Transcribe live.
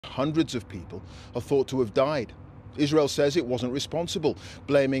hundreds of people are thought to have died. Israel says it wasn't responsible,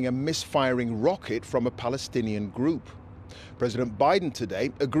 blaming a misfiring rocket from a Palestinian group. President Biden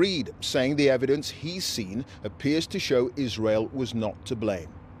today agreed, saying the evidence he's seen appears to show Israel was not to blame.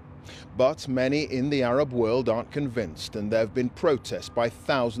 But many in the Arab world aren't convinced, and there have been protests by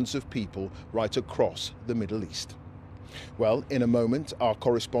thousands of people right across the Middle East. Well, in a moment, our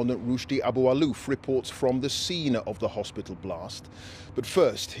correspondent Rushdie Abu Alouf reports from the scene of the hospital blast. But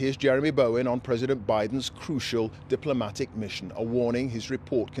first, here's Jeremy Bowen on President Biden's crucial diplomatic mission, a warning his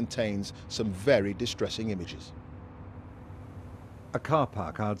report contains some very distressing images. A car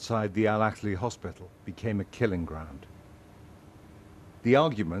park outside the Al Ahli hospital became a killing ground. The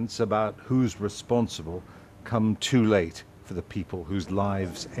arguments about who's responsible come too late for the people whose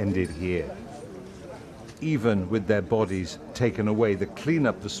lives ended here. Even with their bodies taken away, the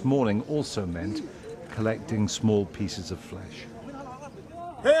cleanup this morning also meant collecting small pieces of flesh.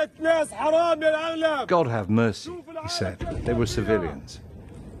 God have mercy, he said. They were civilians.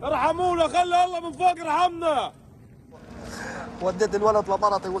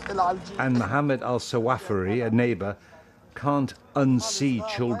 And Mohammed al-Sawafari, a neighbor, can't unsee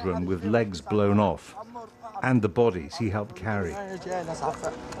children with legs blown off and the bodies he helped carry.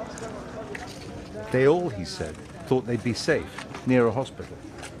 They all, he said, thought they'd be safe near a hospital.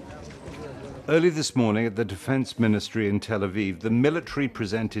 Early this morning at the Defense Ministry in Tel Aviv, the military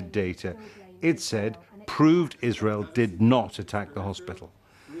presented data it said proved Israel did not attack the hospital.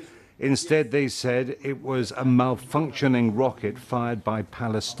 Instead, they said it was a malfunctioning rocket fired by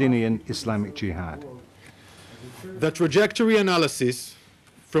Palestinian Islamic Jihad. The trajectory analysis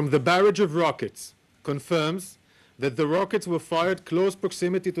from the barrage of rockets confirms that the rockets were fired close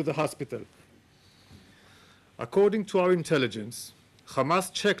proximity to the hospital. According to our intelligence,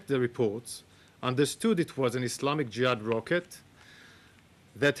 Hamas checked the reports, understood it was an Islamic Jihad rocket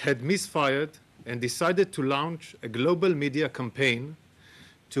that had misfired, and decided to launch a global media campaign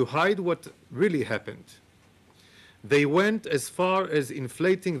to hide what really happened. They went as far as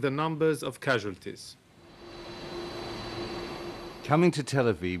inflating the numbers of casualties. Coming to Tel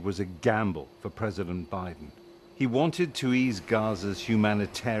Aviv was a gamble for President Biden. He wanted to ease Gaza's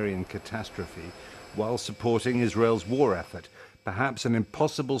humanitarian catastrophe while supporting Israel's war effort, perhaps an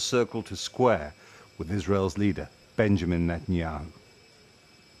impossible circle to square with Israel's leader, Benjamin Netanyahu.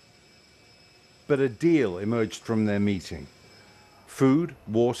 But a deal emerged from their meeting. Food,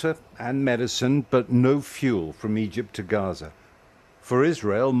 water, and medicine, but no fuel from Egypt to Gaza. For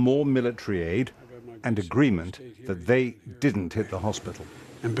Israel, more military aid and agreement that they didn't hit the hospital.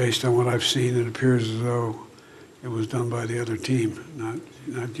 And based on what I've seen, it appears as though it was done by the other team,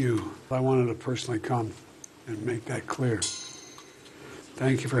 not you. I wanted to personally come and make that clear.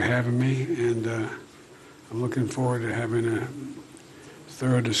 Thank you for having me, and I'm looking forward to having a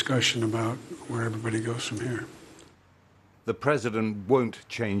thorough discussion about where everybody goes from here. The president won't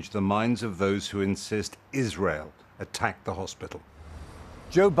change the minds of those who insist Israel attacked the hospital.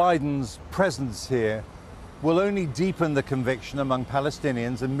 Joe Biden's presence here will only deepen the conviction among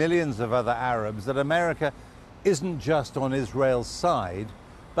Palestinians and millions of other Arabs that America isn't just on Israel's side,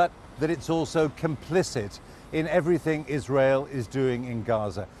 but that it's also complicit in everything Israel is doing in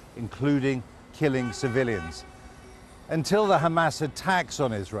Gaza, including killing civilians. Until the Hamas attacks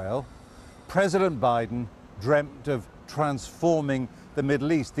on Israel, President Biden dreamt of transforming the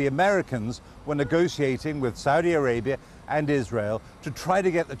Middle East. The Americans were negotiating with Saudi Arabia and Israel to try to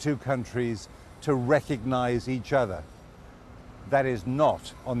get the two countries to recognize each other. That is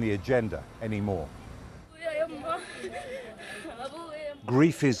not on the agenda anymore.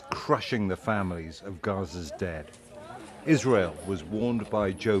 Grief is crushing the families of Gaza's dead. Israel was warned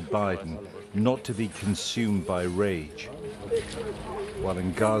by Joe Biden not to be consumed by rage. While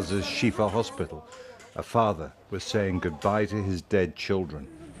in Gaza's Shifa hospital, a father was saying goodbye to his dead children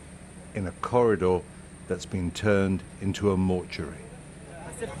in a corridor that's been turned into a mortuary.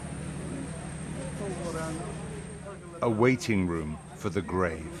 A waiting room for the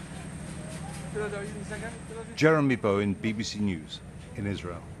grave. Jeremy Bowen, BBC News in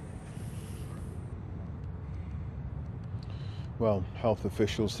Israel. Well, health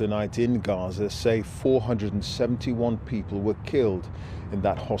officials tonight in Gaza say 471 people were killed in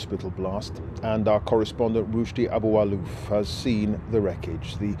that hospital blast, and our correspondent Rushdie Abu Alouf has seen the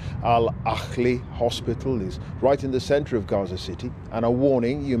wreckage. The Al Ahli hospital is right in the center of Gaza City, and a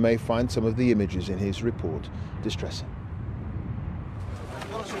warning: you may find some of the images in his report distressing.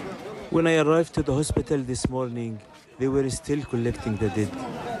 When I arrived to the hospital this morning, they were still collecting the dead.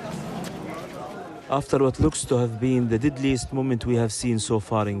 After what looks to have been the deadliest moment we have seen so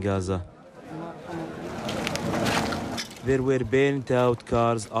far in Gaza. There were burnt-out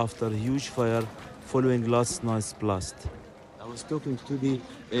cars after a huge fire following last night's blast. I was talking to the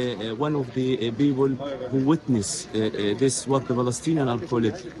one of the people who witnessed this, what the Palestinians call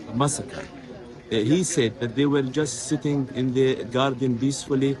it, massacre. He said that they were just sitting in the garden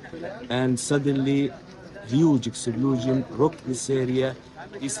peacefully, and suddenly huge explosion rocked this area.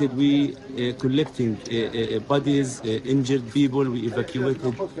 He said we collecting bodies, injured people. We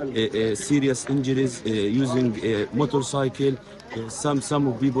evacuated serious injuries using a motorcycle. Some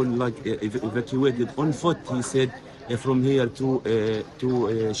of people like evacuated on foot. He said from here to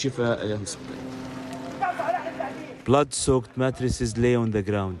Shifa hospital. Blood-soaked mattresses lay on the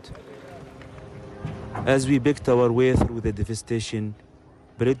ground. As we picked our way through the devastation,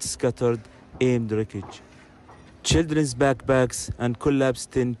 bread scattered, aimed wreckage. Children's backpacks and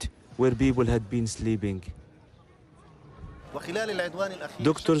collapsed tent where people had been sleeping.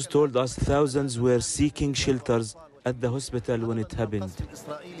 Doctors told us thousands were seeking shelters at the hospital when it happened.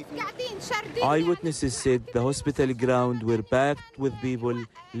 Eyewitnesses said the hospital ground were packed with people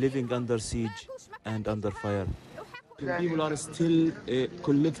living under siege and under fire. People are still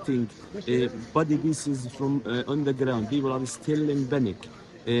collecting body pieces from on the ground. People are still in panic.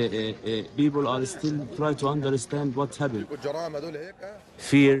 People are still trying to understand what happened.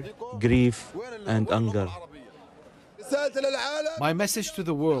 Fear, grief, and anger. My message to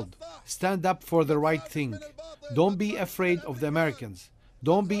the world: stand up for the right thing. Don't be afraid of the Americans.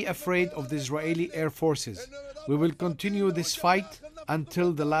 Don't be afraid of the Israeli air forces. We will continue this fight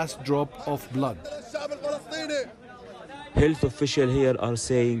until the last drop of blood. Health officials here are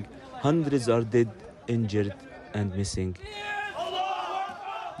saying hundreds are dead, injured, and missing.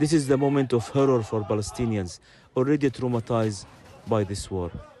 This is the moment of horror for Palestinians, already traumatized by this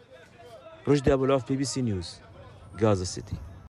war. Rushdie Abulaf, BBC News, Gaza City.